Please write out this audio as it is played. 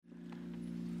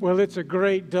Well, it's a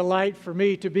great delight for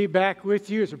me to be back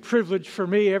with you. It's a privilege for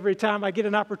me every time I get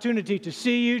an opportunity to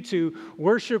see you, to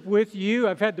worship with you.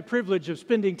 I've had the privilege of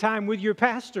spending time with your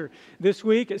pastor this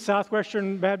week at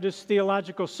Southwestern Baptist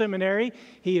Theological Seminary.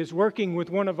 He is working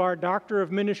with one of our Doctor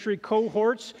of Ministry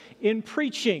cohorts in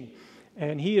preaching.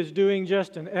 And he is doing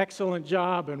just an excellent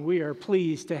job, and we are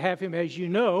pleased to have him. As you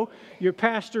know, your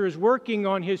pastor is working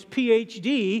on his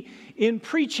PhD in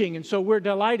preaching, and so we're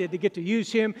delighted to get to use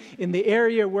him in the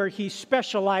area where he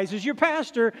specializes. Your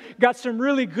pastor got some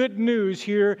really good news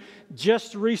here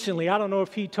just recently. I don't know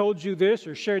if he told you this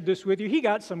or shared this with you. He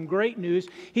got some great news.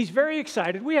 He's very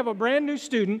excited. We have a brand new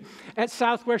student at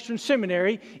Southwestern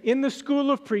Seminary in the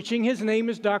School of Preaching. His name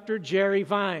is Dr. Jerry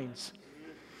Vines.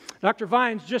 Dr.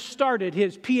 Vines just started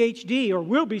his PhD, or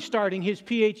will be starting his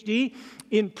PhD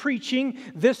in preaching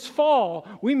this fall.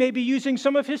 We may be using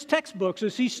some of his textbooks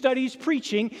as he studies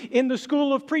preaching in the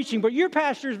School of Preaching. But your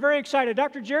pastor is very excited.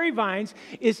 Dr. Jerry Vines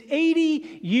is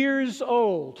 80 years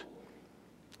old.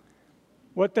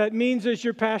 What that means is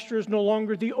your pastor is no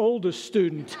longer the oldest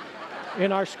student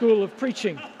in our School of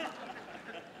Preaching.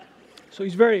 So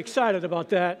he's very excited about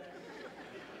that.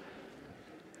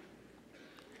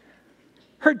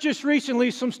 Heard just recently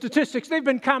some statistics. They've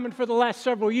been common for the last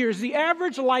several years. The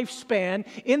average lifespan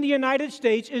in the United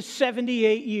States is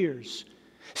 78 years.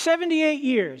 78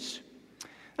 years.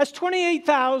 That's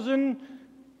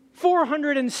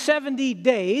 28,470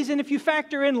 days. And if you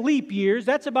factor in leap years,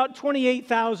 that's about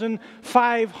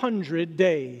 28,500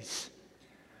 days.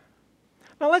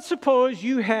 Now let's suppose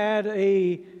you had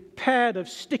a pad of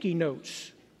sticky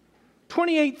notes,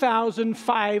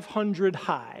 28,500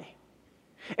 high.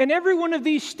 And every one of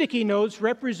these sticky notes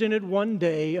represented one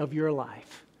day of your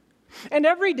life. And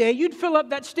every day you'd fill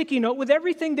up that sticky note with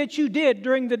everything that you did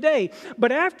during the day.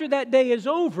 But after that day is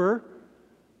over,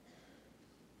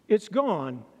 it's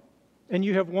gone, and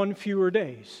you have one fewer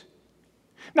days.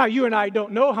 Now, you and I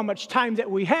don't know how much time that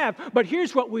we have, but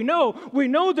here's what we know. We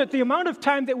know that the amount of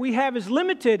time that we have is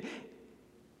limited.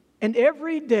 And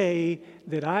every day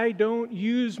that I don't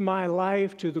use my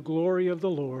life to the glory of the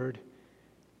Lord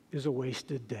is a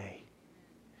wasted day.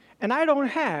 And I don't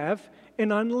have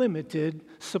an unlimited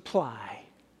supply.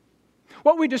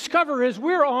 What we discover is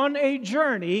we're on a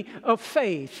journey of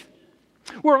faith.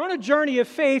 We're on a journey of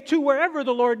faith to wherever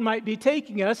the Lord might be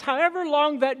taking us. However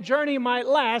long that journey might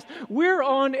last, we're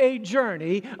on a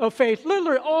journey of faith.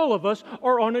 Literally, all of us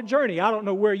are on a journey. I don't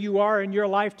know where you are in your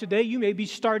life today. You may be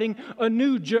starting a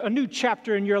new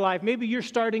chapter in your life. Maybe you're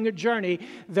starting a journey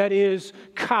that is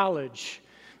college.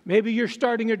 Maybe you're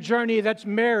starting a journey that's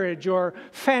marriage or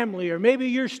family, or maybe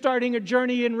you're starting a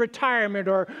journey in retirement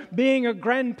or being a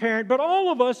grandparent. But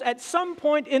all of us at some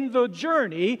point in the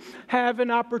journey have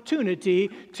an opportunity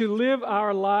to live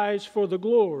our lives for the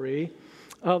glory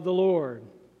of the Lord.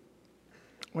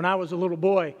 When I was a little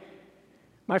boy,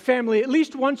 my family, at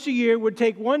least once a year, would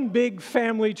take one big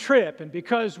family trip. And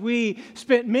because we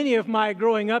spent many of my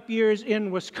growing up years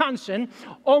in Wisconsin,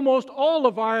 almost all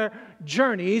of our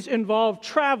journeys involved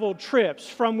travel trips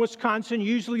from Wisconsin,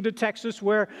 usually to Texas,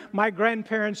 where my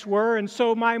grandparents were. And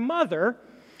so my mother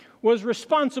was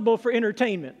responsible for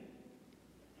entertainment.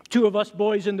 Two of us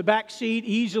boys in the back seat,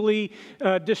 easily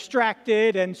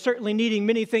distracted and certainly needing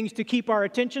many things to keep our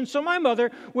attention. So my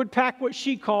mother would pack what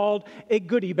she called a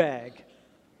goodie bag.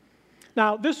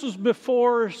 Now, this was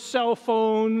before cell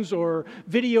phones or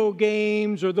video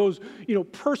games or those,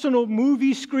 personal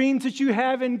movie screens that you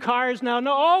have in cars now.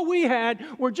 No, all we had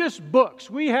were just books.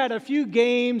 We had a few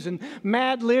games and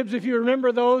Mad Libs, if you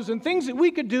remember those, and things that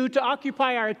we could do to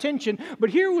occupy our attention. But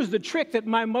here was the trick that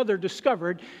my mother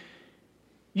discovered.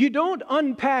 You don't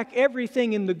unpack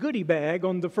everything in the goodie bag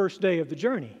on the first day of the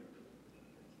journey.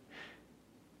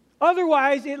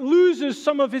 Otherwise, it loses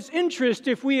some of its interest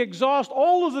if we exhaust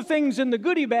all of the things in the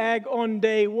goodie bag on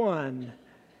day one.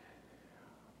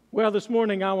 Well, this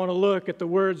morning I want to look at the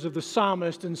words of the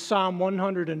psalmist in Psalm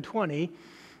 120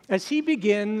 as he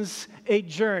begins a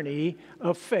journey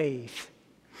of faith.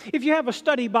 If you have a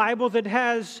study Bible that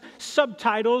has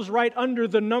subtitles right under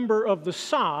the number of the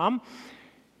psalm,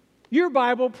 your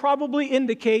Bible probably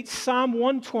indicates Psalm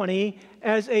 120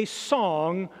 as a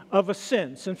song of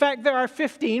ascents. In fact, there are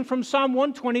 15 from Psalm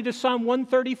 120 to Psalm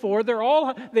 134.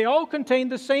 They all contain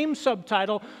the same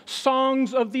subtitle,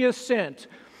 Songs of the Ascent.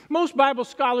 Most Bible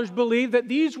scholars believe that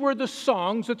these were the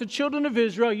songs that the children of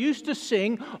Israel used to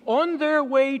sing on their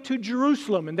way to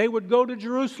Jerusalem. And they would go to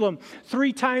Jerusalem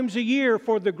 3 times a year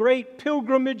for the great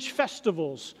pilgrimage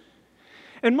festivals.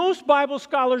 And most Bible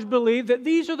scholars believe that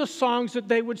these are the songs that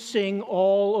they would sing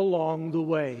all along the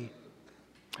way.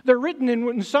 They're written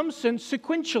in some sense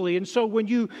sequentially. And so when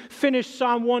you finish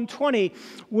Psalm 120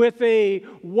 with a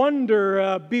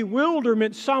wonder,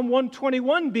 bewilderment, Psalm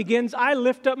 121 begins, I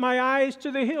lift up my eyes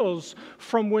to the hills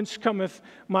from whence cometh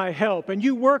my help. And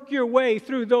you work your way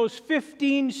through those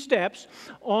 15 steps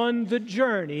on the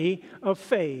journey of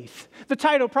faith. The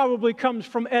title probably comes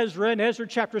from Ezra in Ezra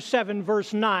chapter 7,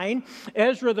 verse 9.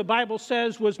 Ezra, the Bible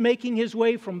says, was making his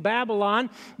way from Babylon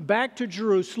back to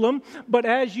Jerusalem. But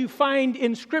as you find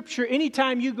in Scripture,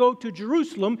 anytime you go to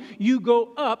Jerusalem, you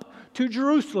go up to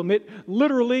Jerusalem. It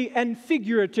literally and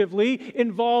figuratively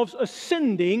involves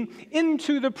ascending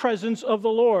into the presence of the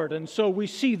Lord. And so we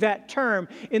see that term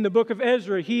in the book of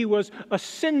Ezra. He was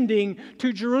ascending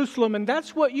to Jerusalem, and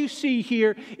that's what you see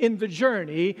here in the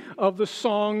journey of the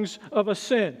songs of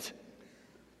ascent.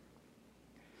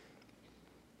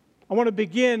 I want to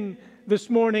begin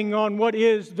this morning on what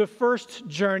is the first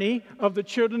journey of the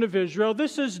children of Israel.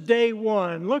 This is day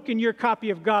one. Look in your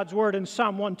copy of God's Word in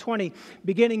Psalm 120,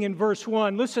 beginning in verse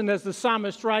 1. Listen as the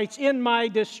psalmist writes, In my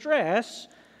distress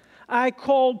I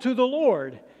called to the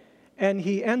Lord, and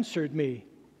He answered me.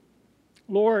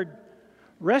 Lord,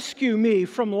 rescue me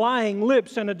from lying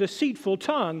lips and a deceitful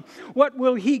tongue. What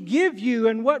will He give you,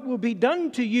 and what will be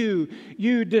done to you,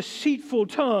 you deceitful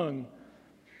tongue?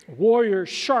 Warriors,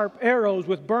 sharp arrows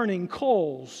with burning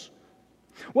coals.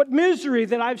 What misery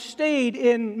that I've stayed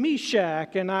in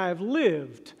Meshach and I've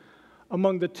lived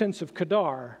among the tents of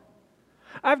Kedar.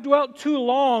 I've dwelt too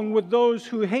long with those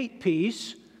who hate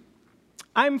peace.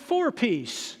 I'm for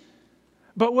peace,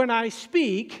 but when I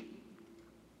speak,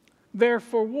 they're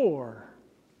for war.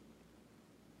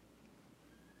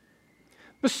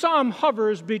 The psalm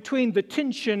hovers between the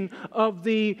tension of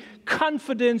the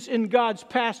confidence in God's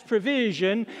past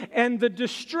provision and the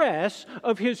distress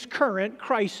of His current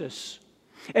crisis.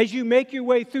 As you make your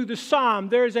way through the psalm,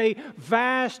 there's a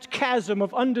vast chasm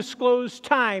of undisclosed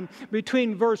time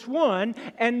between verse 1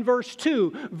 and verse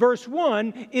 2. Verse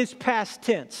 1 is past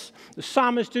tense. The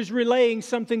psalmist is relaying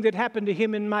something that happened to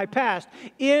him in my past.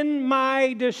 In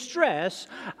my distress,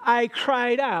 I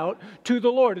cried out to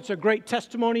the Lord. It's a great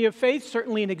testimony of faith,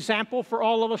 certainly an example for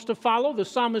all of us to follow. The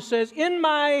psalmist says, in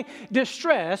my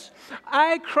distress,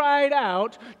 I cried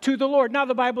out to the Lord. Now,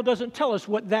 the Bible doesn't tell us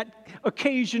what that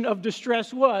occasion of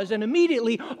distress was, and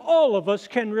immediately all of us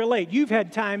can relate. You've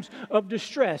had times of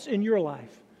distress in your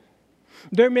life.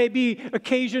 There may be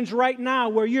occasions right now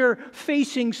where you're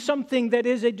facing something that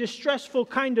is a distressful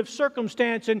kind of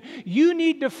circumstance, and you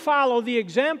need to follow the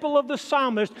example of the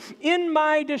psalmist. In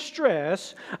my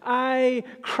distress, I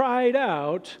cried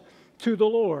out to the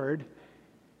Lord,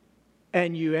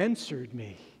 and you answered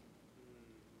me.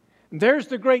 There's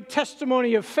the great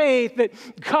testimony of faith that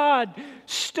God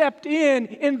stepped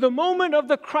in the moment of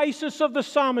the crisis of the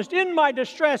psalmist. In my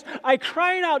distress, I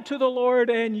cried out to the Lord,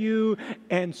 and you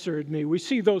answered me. We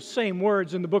see those same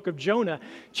words in the book of Jonah,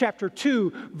 chapter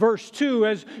 2, verse 2,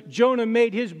 as Jonah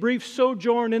made his brief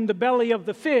sojourn in the belly of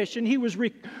the fish, and he was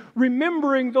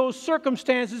remembering those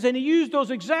circumstances, and he used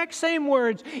those exact same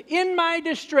words. In my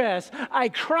distress, I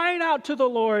cried out to the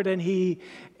Lord, and He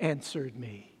answered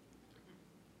me.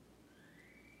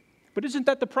 But isn't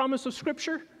that the promise of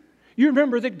Scripture? You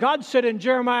remember that God said in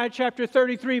Jeremiah chapter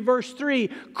 33, verse 3,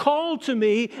 call to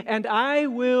me, and I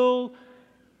will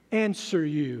answer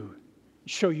you,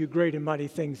 show you great and mighty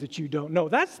things that you don't know.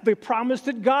 That's the promise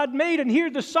that God made. And here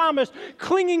the psalmist,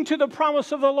 clinging to the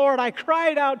promise of the Lord, I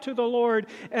cried out to the Lord,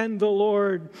 and the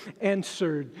Lord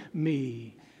answered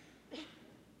me.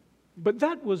 But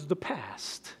that was the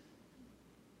past.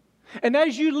 And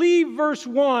as you leave verse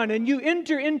 1 and you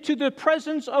enter into the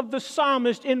presence of the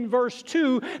psalmist in verse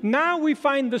 2, now we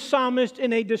find the psalmist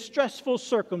in a distressful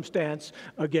circumstance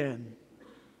again.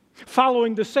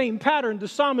 Following the same pattern, the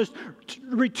psalmist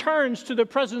returns to the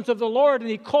presence of the Lord and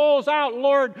he calls out,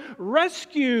 Lord,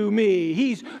 rescue me.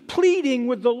 He's pleading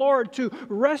with the Lord to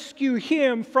rescue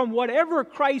him from whatever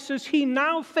crisis he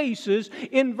now faces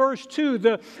in verse 2.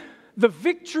 The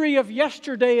victory of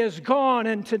yesterday is gone,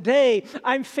 and today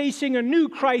I'm facing a new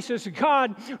crisis.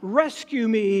 God, rescue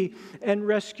me and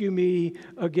rescue me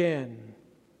again.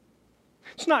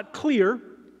 It's not clear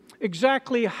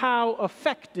exactly how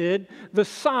affected the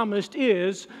psalmist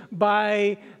is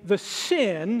by the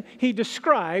sin he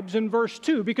describes in verse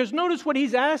 2, because notice what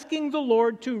he's asking the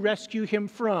Lord to rescue him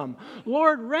from.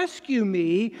 Lord, rescue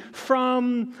me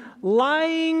from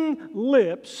lying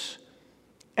lips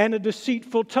and a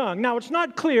deceitful tongue. Now, it's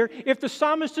not clear if the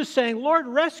psalmist is saying, Lord,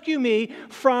 rescue me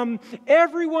from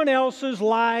everyone else's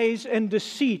lies and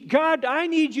deceit. God, I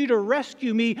need you to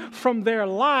rescue me from their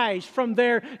lies, from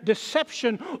their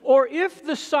deception. Or if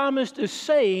the psalmist is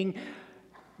saying,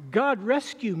 God,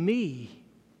 rescue me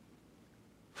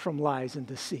from lies and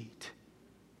deceit.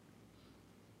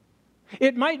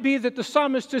 It might be that the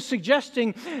psalmist is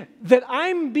suggesting that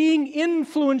I'm being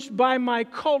influenced by my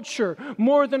culture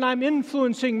more than I'm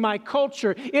influencing my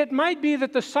culture. It might be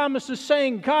that the psalmist is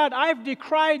saying, God, I've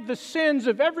decried the sins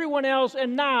of everyone else,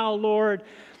 and now, Lord,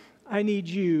 I need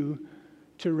you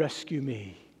to rescue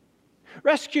me.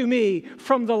 Rescue me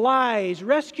from the lies.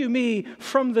 Rescue me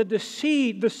from the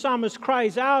deceit, the psalmist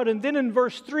cries out. And then in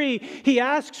verse 3, he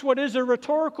asks what is a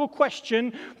rhetorical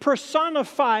question,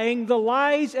 personifying the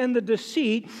lies and the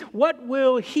deceit. What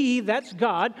will he, that's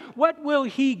God, what will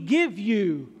he give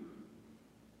you?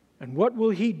 And what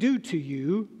will he do to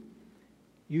you,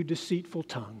 you deceitful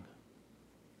tongue?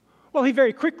 Well, he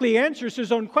very quickly answers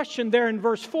his own question there in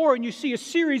verse 4, and you see a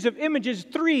series of images,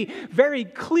 3 very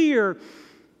clear,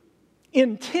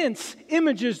 intense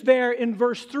images there in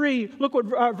verse 3. Look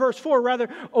what verse 4, rather.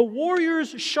 A warrior's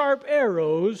sharp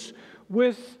arrows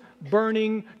with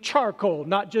burning charcoal.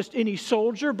 Not just any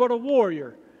soldier, but a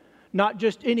warrior. Not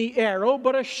just any arrow,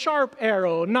 but a sharp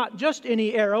arrow. Not just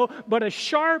any arrow, but a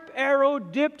sharp arrow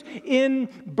dipped in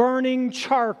burning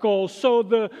charcoal. So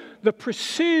the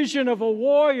precision of a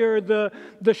warrior,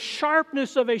 the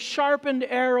sharpness of a sharpened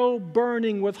arrow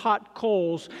burning with hot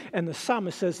coals. And the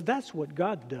psalmist says that's what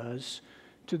God does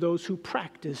to those who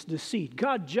practice deceit.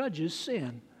 God judges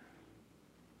sin.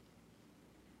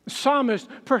 Psalmist,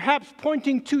 perhaps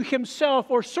pointing to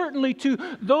himself or certainly to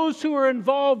those who are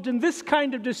involved in this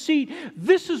kind of deceit,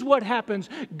 this is what happens.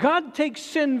 God takes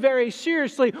sin very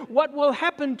seriously. What will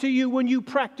happen to you when you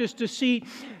practice deceit?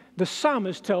 The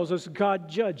psalmist tells us God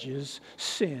judges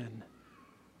sin.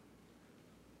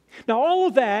 Now, all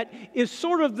of that is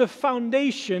sort of the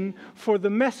foundation for the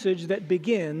message that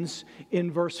begins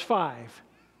in verse 5.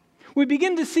 We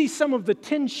begin to see some of the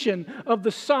tension of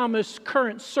the psalmist's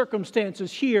current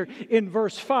circumstances here in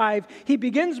verse 5. He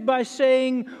begins by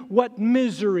saying, what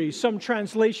misery. Some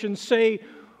translations say,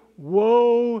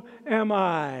 woe am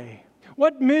I.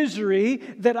 What misery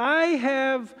that I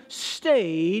have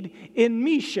stayed in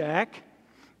Meshach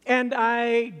and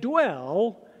I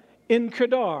dwell in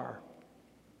Kedar.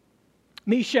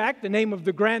 Meshach, the name of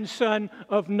the grandson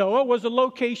of Noah, was a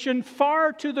location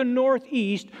far to the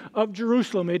northeast of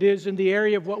Jerusalem. It is in the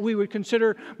area of what we would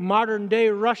consider modern-day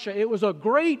Russia. It was a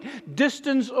great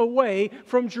distance away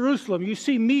from Jerusalem. You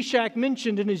see Meshach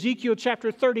mentioned in Ezekiel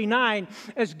chapter 39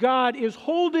 as God is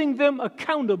holding them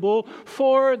accountable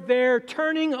for their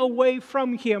turning away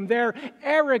from Him, their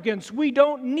arrogance. We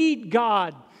don't need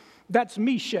God. That's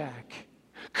Meshach.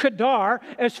 Kedar,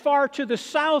 as far to the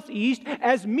southeast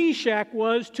as Meshach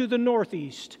was to the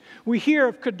northeast. We hear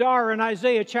of Kedar in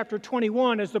Isaiah chapter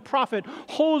 21 as the prophet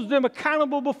holds them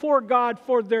accountable before God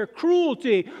for their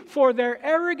cruelty, for their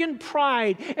arrogant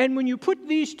pride. And when you put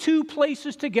these two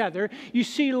places together, you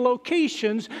see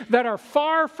locations that are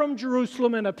far from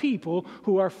Jerusalem and a people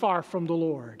who are far from the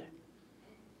Lord.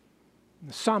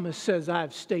 The psalmist says,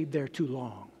 I've stayed there too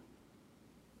long.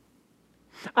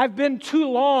 I've been too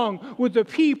long with the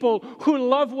people who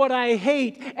love what I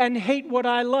hate and hate what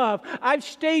I love. I've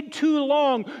stayed too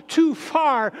long, too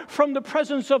far from the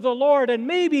presence of the Lord. And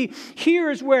maybe here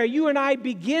is where you and I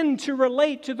begin to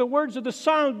relate to the words of the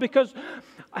Psalms, because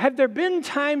have there been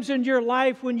times in your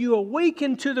life when you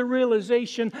awaken to the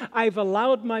realization, I've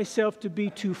allowed myself to be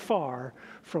too far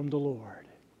from the Lord?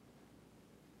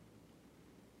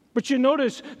 But you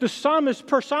notice the psalmist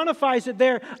personifies it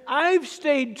there. I've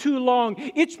stayed too long.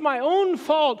 It's my own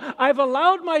fault. I've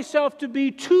allowed myself to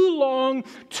be too long,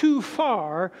 too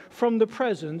far from the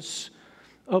presence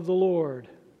of the Lord.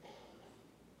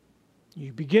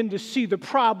 You begin to see the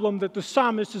problem that the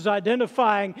psalmist is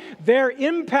identifying. They're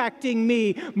impacting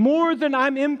me more than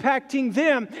I'm impacting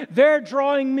them. They're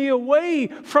drawing me away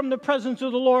from the presence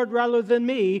of the Lord rather than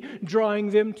me drawing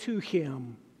them to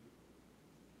Him.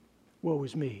 Woe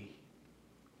is me.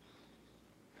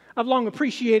 I've long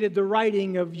appreciated the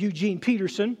writing of Eugene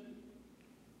Peterson.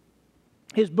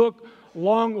 His book,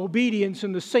 Long Obedience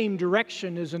in the Same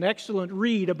Direction, is an excellent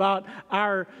read about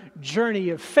our journey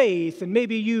of faith. And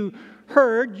maybe you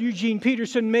heard Eugene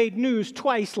Peterson made news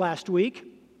twice last week.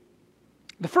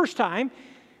 The first time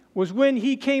was when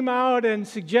he came out and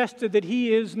suggested that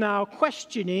he is now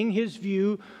questioning his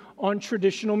view on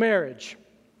traditional marriage.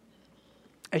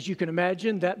 As you can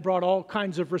imagine, that brought all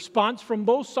kinds of response from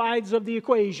both sides of the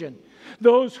equation.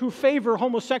 Those who favor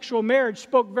homosexual marriage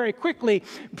spoke very quickly,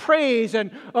 praise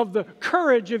and of the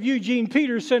courage of Eugene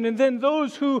Peterson. And then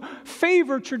those who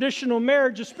favor traditional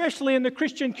marriage, especially in the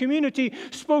Christian community,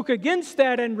 spoke against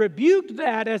that and rebuked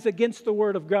that as against the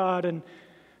Word of God. And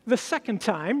the second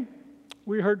time,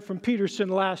 we heard from Peterson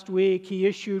last week, he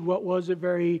issued what was a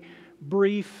very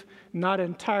brief, not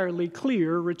entirely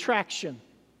clear retraction.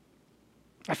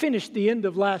 I finished the end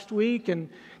of last week and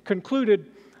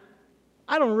concluded,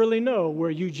 I don't really know where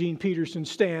Eugene Peterson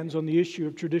stands on the issue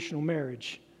of traditional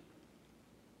marriage.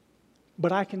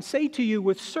 But I can say to you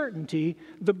with certainty,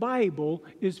 the Bible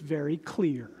is very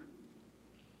clear.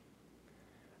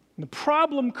 The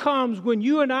problem comes when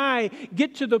you and I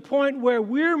get to the point where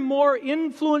we're more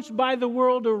influenced by the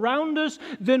world around us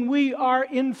than we are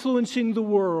influencing the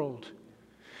world.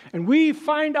 And we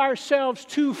find ourselves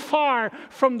too far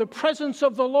from the presence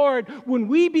of the Lord when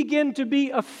we begin to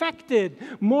be affected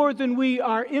more than we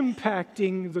are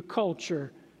impacting the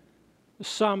culture. The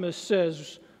psalmist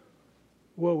says,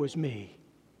 woe is me.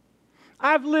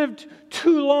 I've lived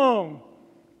too long,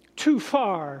 too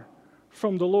far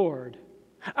from the Lord.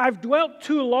 I've dwelt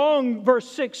too long, verse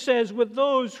 6 says, with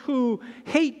those who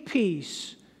hate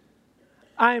peace.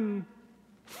 I'm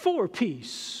for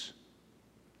peace.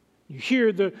 You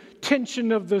hear the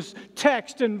tension of this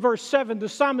text in verse 7. The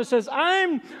psalmist says,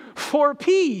 I'm for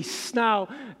peace. Now,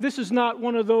 this is not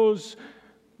one of those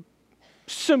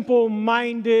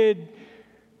simple-minded,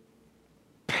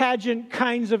 pageant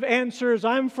kinds of answers.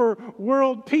 I'm for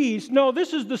world peace. No,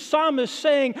 this is the psalmist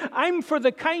saying, I'm for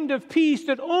the kind of peace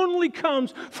that only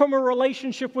comes from a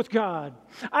relationship with God.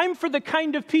 I'm for the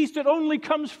kind of peace that only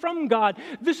comes from God.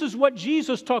 This is what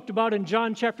Jesus talked about in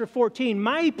John chapter 14.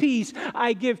 My peace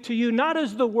I give to you, not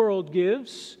as the world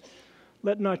gives.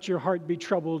 Let not your heart be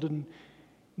troubled, and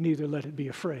neither let it be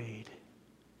afraid.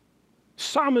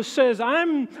 Psalmist says,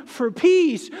 I'm for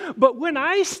peace, but when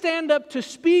I stand up to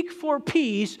speak for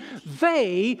peace,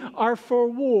 they are for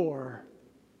war.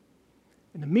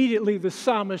 And immediately the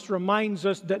psalmist reminds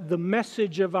us that the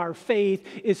message of our faith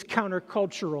is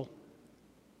countercultural.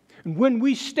 And when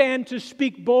we stand to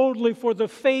speak boldly for the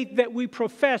faith that we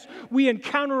profess, we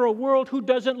encounter a world who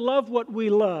doesn't love what we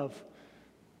love.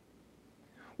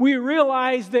 We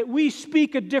realize that we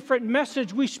speak a different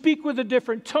message. We speak with a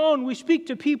different tone. We speak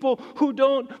to people who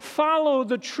don't follow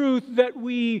the truth that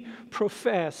we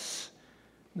profess.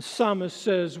 The psalmist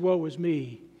says, woe is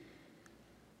me.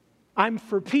 I'm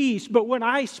for peace, but when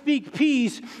I speak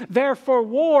peace, they're for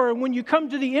war. And when you come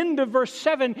to the end of verse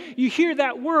 7, you hear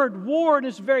that word war, and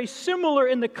it's very similar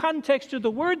in the context to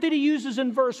the word that he uses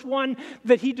in verse 1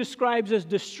 that he describes as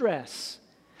distress.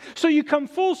 So you come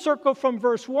full circle from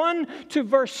verse 1 to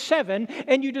verse 7,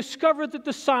 and you discover that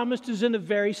the psalmist is in a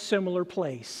very similar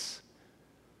place.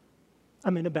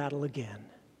 I'm in a battle again.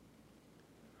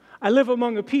 I live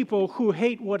among a people who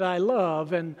hate what I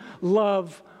love and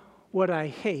love what I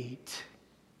hate.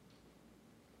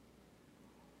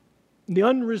 The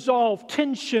unresolved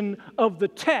tension of the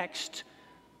text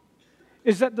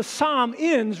is that the psalm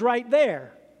ends right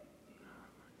there.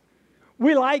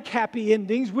 We like happy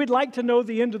endings. We'd like to know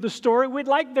the end of the story. We'd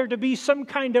like there to be some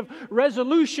kind of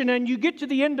resolution. And you get to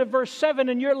the end of verse 7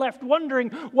 and you're left wondering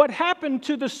what happened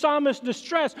to the psalmist's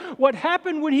distress. What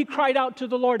happened when he cried out to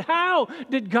the Lord? How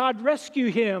did God rescue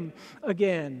him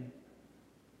again?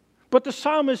 But the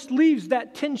psalmist leaves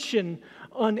that tension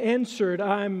unanswered.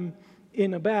 I'm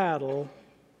in a battle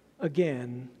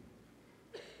again.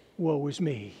 Woe is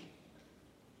me.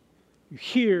 You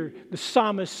hear the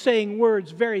psalmist saying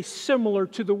words very similar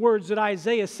to the words that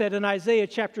Isaiah said in Isaiah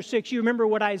chapter 6. You remember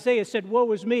what Isaiah said,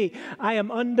 woe is me, I am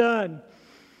undone.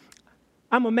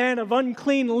 I'm a man of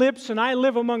unclean lips, and I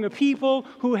live among a people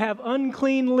who have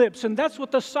unclean lips. And that's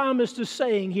what the psalmist is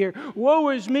saying here. Woe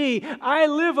is me, I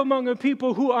live among a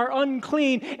people who are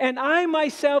unclean, and I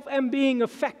myself am being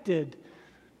affected.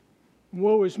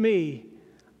 Woe is me,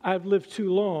 I've lived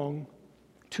too long,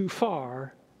 too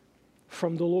far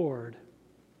from the Lord.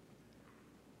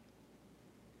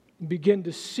 Begin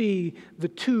to see the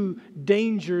two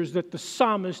dangers that the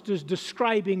psalmist is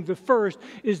describing. The first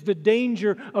is the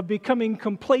danger of becoming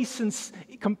complacent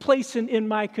in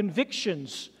my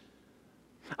convictions.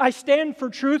 I stand for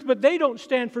truth, but they don't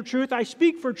stand for truth. I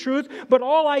speak for truth, but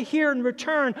all I hear in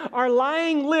return are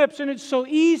lying lips, and it's so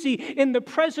easy in the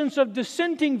presence of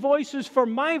dissenting voices for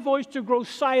my voice to grow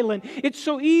silent. It's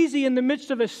so easy in the midst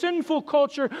of a sinful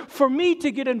culture for me to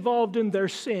get involved in their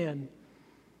sin.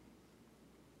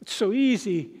 It's so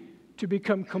easy to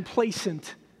become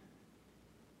complacent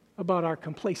about our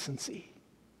complacency.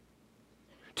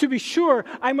 To be sure,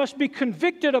 I must be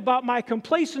convicted about my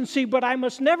complacency, but I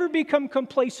must never become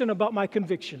complacent about my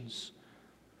convictions.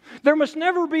 There must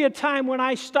never be a time when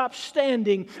I stop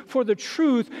standing for the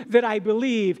truth that I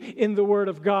believe in the Word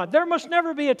of God. There must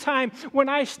never be a time when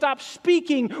I stop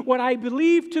speaking what I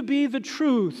believe to be the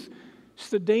truth, It's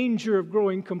the danger of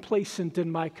growing complacent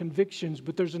in my convictions,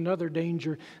 but there's another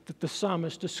danger that the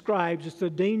psalmist describes. It's the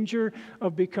danger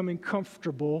of becoming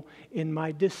comfortable in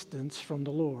my distance from the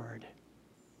Lord.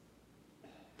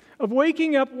 Of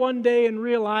waking up one day and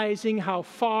realizing how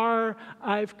far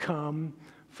I've come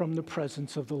from the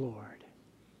presence of the Lord.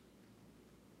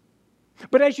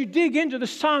 But as you dig into the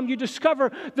psalm, you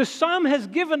discover the psalm has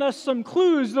given us some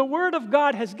clues. The Word of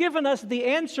God has given us the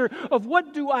answer of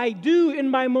what do I do in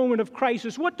my moment of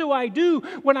crisis? What do I do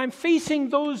when I'm facing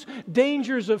those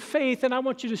dangers of faith? And I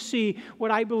want you to see what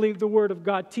I believe the Word of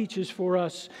God teaches for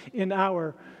us in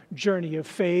our journey of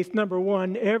faith. Number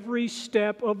one, every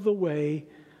step of the way,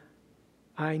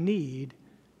 I need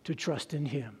to trust in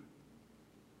Him.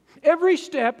 Every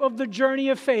step of the journey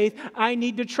of faith, I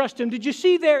need to trust Him. Did you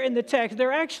see there in the text, there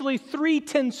are actually three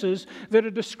tenses that are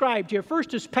described here.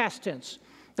 First is past tense.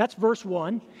 That's verse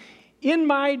 1. In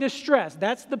my distress,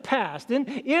 that's the past.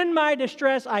 In my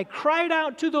distress, I cried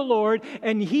out to the Lord,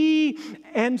 and He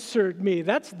answered me.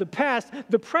 That's the past.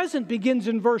 The present begins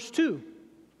in verse 2.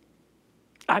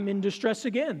 I'm in distress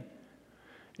again.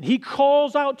 He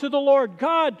calls out to the Lord,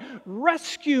 God,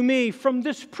 rescue me from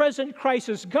this present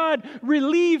crisis. God,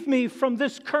 relieve me from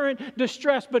this current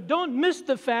distress. But don't miss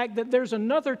the fact that there's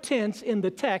another tense in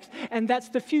the text, and that's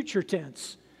the future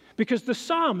tense, because the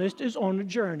psalmist is on a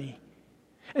journey.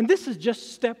 And this is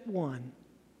just step one.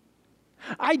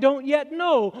 I don't yet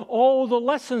know all the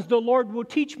lessons the Lord will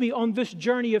teach me on this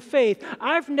journey of faith.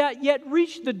 I've not yet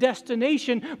reached the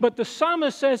destination, but the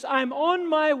psalmist says, I'm on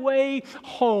my way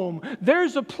home.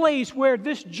 There's a place where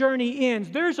this journey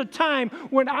ends. There's a time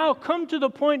when I'll come to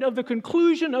the point of the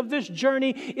conclusion of this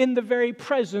journey in the very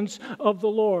presence of the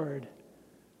Lord.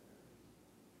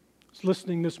 I was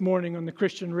listening this morning on the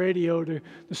Christian radio to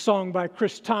the song by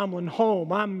Chris Tomlin,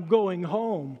 Home. I'm going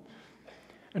home.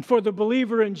 And for the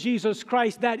believer in Jesus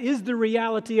Christ, that is the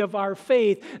reality of our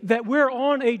faith, that we're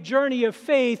on a journey of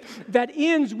faith that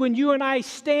ends when you and I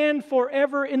stand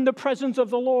forever in the presence of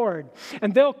the Lord.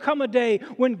 And there'll come a day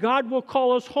when God will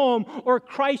call us home, or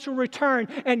Christ will return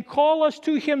and call us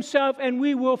to Himself, and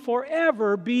we will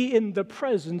forever be in the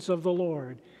presence of the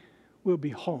Lord. We'll be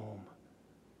home.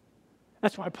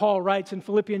 That's why Paul writes in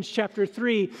Philippians chapter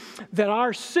 3 that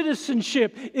our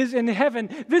citizenship is in heaven.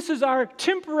 This is our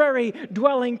temporary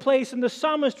dwelling place, and the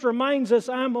psalmist reminds us,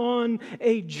 I'm on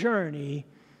a journey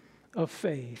of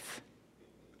faith.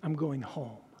 I'm going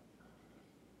home.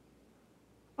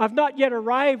 I've not yet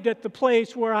arrived at the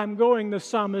place where I'm going, the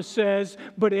psalmist says,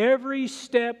 but every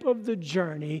step of the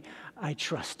journey, I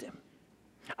trust Him.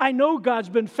 I know God's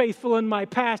been faithful in my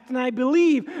past, and I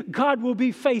believe God will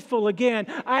be faithful again.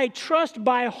 I trust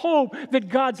by hope that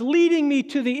God's leading me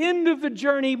to the end of the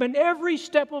journey, but every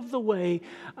step of the way,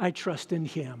 I trust in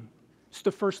Him. It's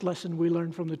the first lesson we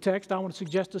learned from the text. I want to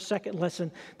suggest a second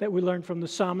lesson that we learned from the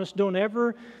psalmist. Don't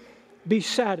ever be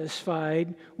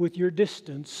satisfied with your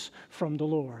distance from the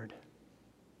Lord.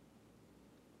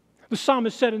 The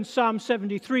psalmist said in Psalm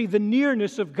 73, the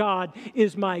nearness of God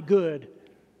is my good.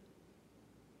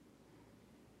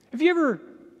 Have you ever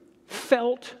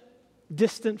felt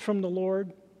distant from the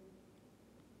Lord?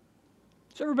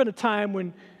 Has there ever been a time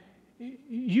when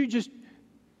you just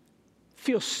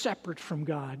feel separate from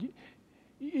God?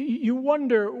 You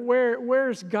wonder,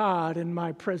 where's God in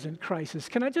my present crisis?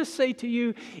 Can I just say to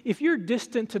you, if you're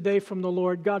distant today from the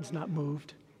Lord, God's not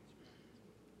moved.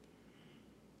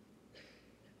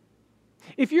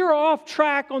 If you're off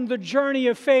track on the journey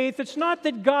of faith, it's not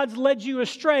that God's led you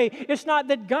astray. It's not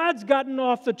that God's gotten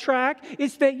off the track.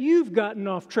 It's that you've gotten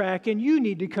off track and you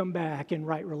need to come back in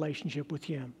right relationship with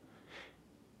Him.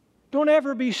 Don't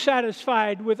ever be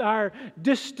satisfied with our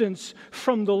distance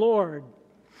from the Lord.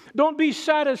 Don't be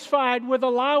satisfied with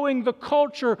allowing the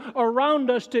culture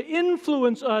around us to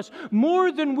influence us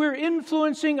more than we're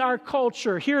influencing our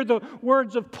culture. Hear the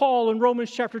words of Paul in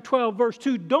Romans chapter 12, verse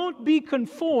 2. Don't be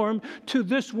conformed to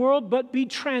this world, but be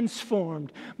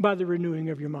transformed by the renewing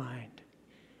of your mind.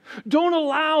 Don't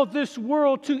allow this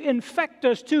world to infect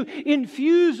us, to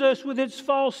infuse us with its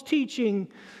false teaching.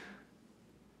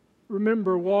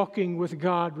 Remember, walking with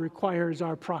God requires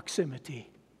our proximity.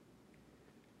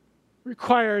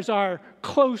 Requires our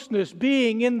closeness,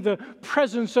 being in the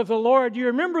presence of the Lord. You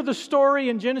remember the story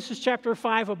in Genesis chapter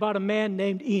 5 about a man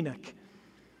named Enoch.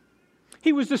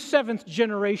 He was the seventh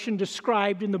generation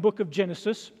described in the book of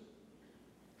Genesis.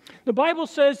 The Bible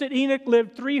says that Enoch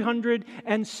lived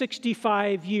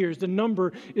 365 years. The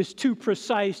number is too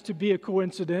precise to be a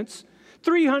coincidence.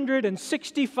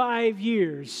 365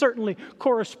 years, certainly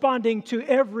corresponding to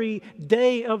every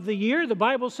day of the year. The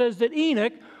Bible says that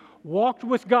Enoch walked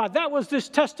with God. That was this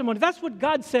testimony. That's what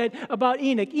God said about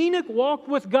Enoch. Enoch walked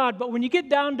with God. But when you get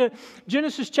down to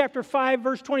Genesis chapter 5,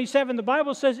 verse 27, the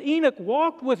Bible says Enoch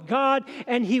walked with God,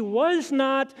 and he was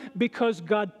not, because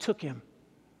God took him.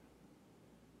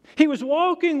 He was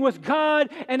walking with God,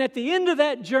 and at the end of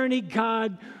that journey,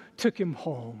 God took him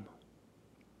home.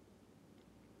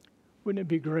 Wouldn't it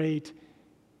be great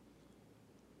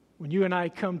when you and I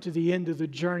come to the end of the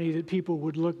journey that people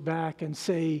would look back and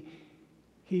say,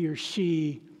 he or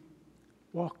she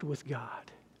walked with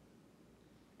God.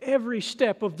 Every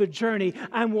step of the journey,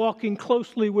 I'm walking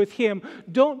closely with Him.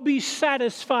 Don't be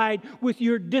satisfied with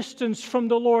your distance from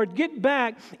the Lord. Get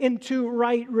back into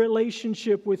right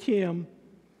relationship with Him.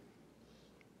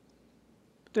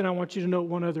 But then I want you to note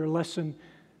one other lesson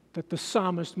that the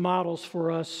psalmist models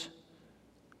for us.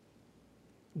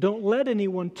 Don't let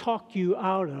anyone talk you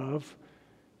out of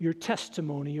your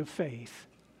testimony of faith.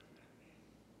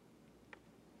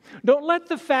 Don't let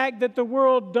the fact that the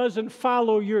world doesn't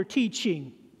follow your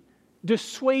teaching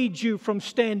dissuade you from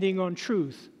standing on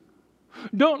truth.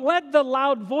 Don't let the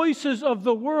loud voices of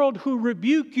the world who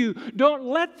rebuke you, don't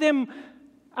let them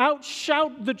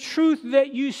outshout the truth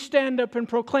that you stand up and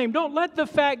proclaim. Don't let the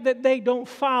fact that they don't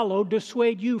follow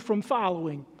dissuade you from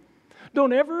following.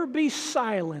 Don't ever be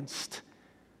silenced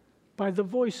by the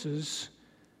voices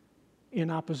in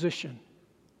opposition.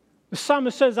 The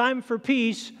psalmist says, I'm for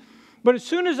peace, but as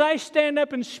soon as I stand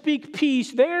up and speak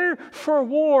peace, they're for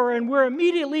war, and we're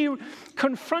immediately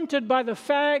confronted by the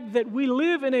fact that we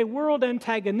live in a world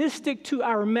antagonistic to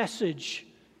our message.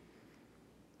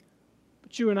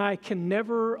 But you and I can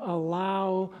never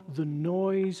allow the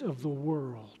noise of the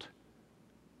world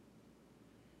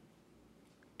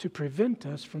to prevent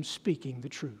us from speaking the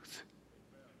truth.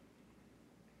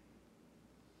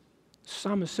 The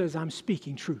psalmist says, I'm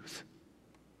speaking truth.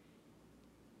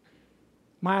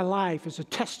 My life is a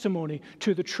testimony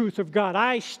to the truth of God.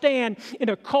 I stand in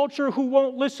a culture who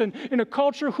won't listen, in a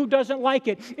culture who doesn't like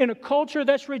it, in a culture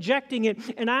that's rejecting it,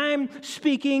 and I'm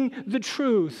speaking the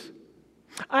truth.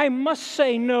 I must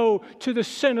say no to the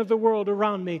sin of the world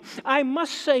around me. I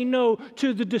must say no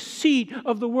to the deceit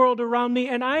of the world around me,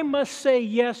 and I must say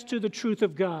yes to the truth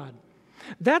of God.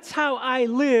 That's how I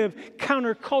live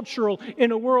countercultural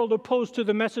in a world opposed to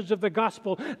the message of the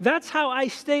gospel. That's how I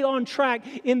stay on track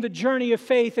in the journey of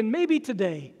faith. And maybe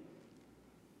today,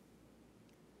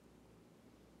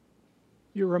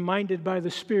 you're reminded by the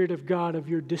Spirit of God of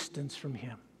your distance from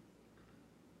Him.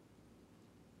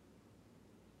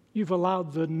 You've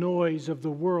allowed the noise of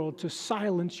the world to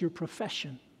silence your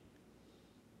profession.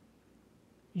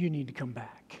 You need to come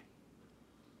back.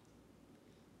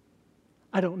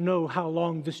 I don't know how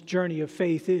long this journey of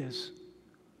faith is.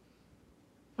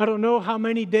 I don't know how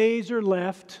many days are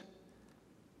left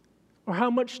or how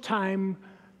much time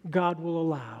God will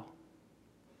allow.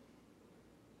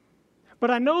 But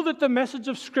I know that the message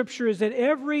of Scripture is that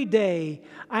every day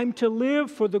I'm to live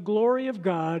for the glory of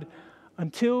God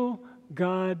until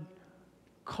God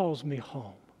calls me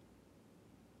home.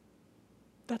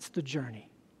 That's the journey.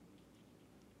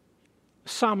 The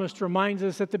psalmist reminds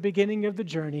us at the beginning of the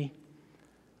journey,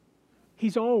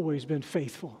 He's always been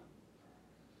faithful,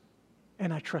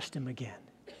 and I trust Him again.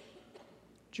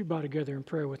 Would you bow together in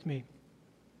prayer with me?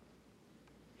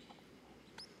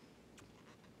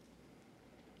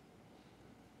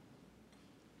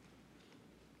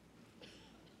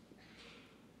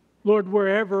 Lord,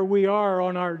 wherever we are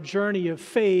on our journey of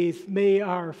faith, may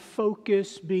our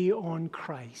focus be on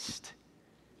Christ.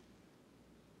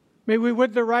 May we,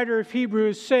 with the writer of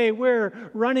Hebrews, say we're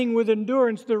running with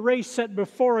endurance the race set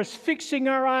before us, fixing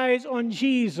our eyes on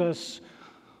Jesus,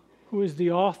 who is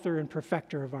the author and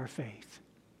perfecter of our faith.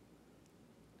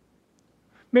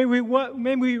 May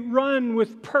we run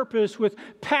with purpose, with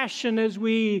passion as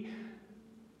we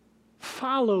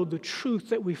follow the truth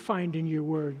that we find in your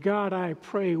word. God, I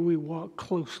pray we walk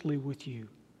closely with you.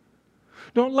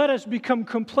 Don't let us become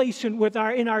complacent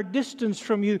in our distance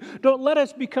from you. Don't let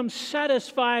us become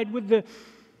satisfied with the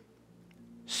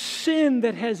sin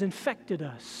that has infected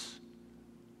us.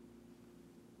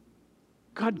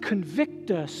 God,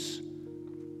 convict us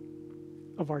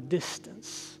of our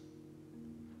distance.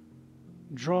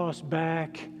 Draw us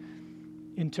back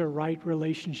into right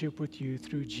relationship with you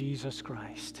through Jesus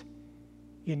Christ.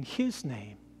 In His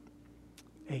name,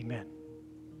 amen.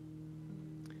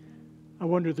 I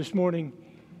wonder this morning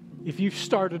if you've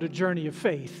started a journey of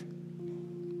faith.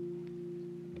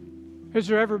 Has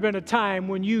there ever been a time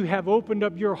when you have opened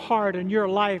up your heart and your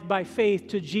life by faith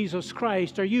to Jesus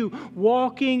Christ? Are you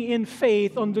walking in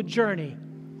faith on the journey?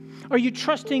 Are you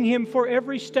trusting Him for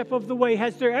every step of the way?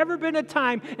 Has there ever been a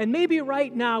time, and maybe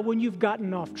right now, when you've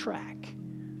gotten off track?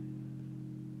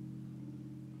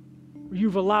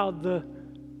 You've allowed the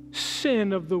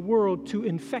sin of the world to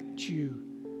infect you.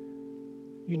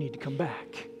 You need to come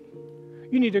back.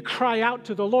 You need to cry out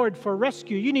to the Lord for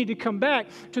rescue. You need to come back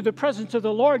to the presence of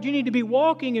the Lord. You need to be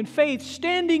walking in faith,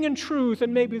 standing in truth,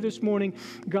 and maybe this morning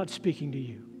God's speaking to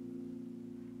you.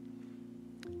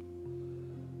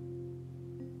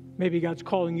 Maybe God's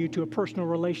calling you to a personal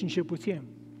relationship with Him.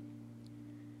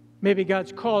 Maybe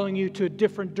God's calling you to a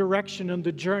different direction on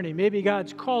the journey. Maybe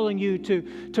God's calling you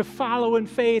to follow in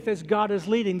faith as God is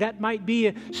leading. That might be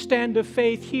a stand of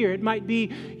faith here. It might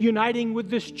be uniting with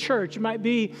this church. It might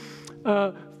be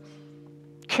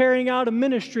carrying out a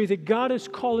ministry that God is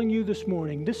calling you this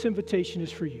morning. This invitation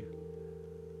is for you.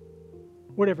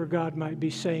 Whatever God might be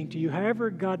saying to you,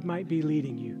 however God might be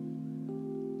leading you.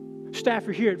 Staff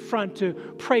are here at front to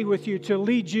pray with you, to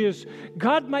lead you as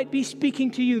God might be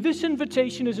speaking to you. This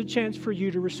invitation is a chance for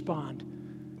you to respond.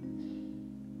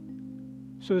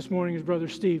 So this morning, as Brother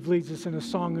Steve leads us in a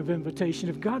song of invitation,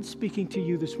 if God's speaking to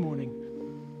you this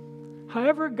morning,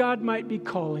 however God might be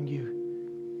calling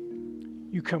you,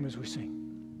 you come as we sing.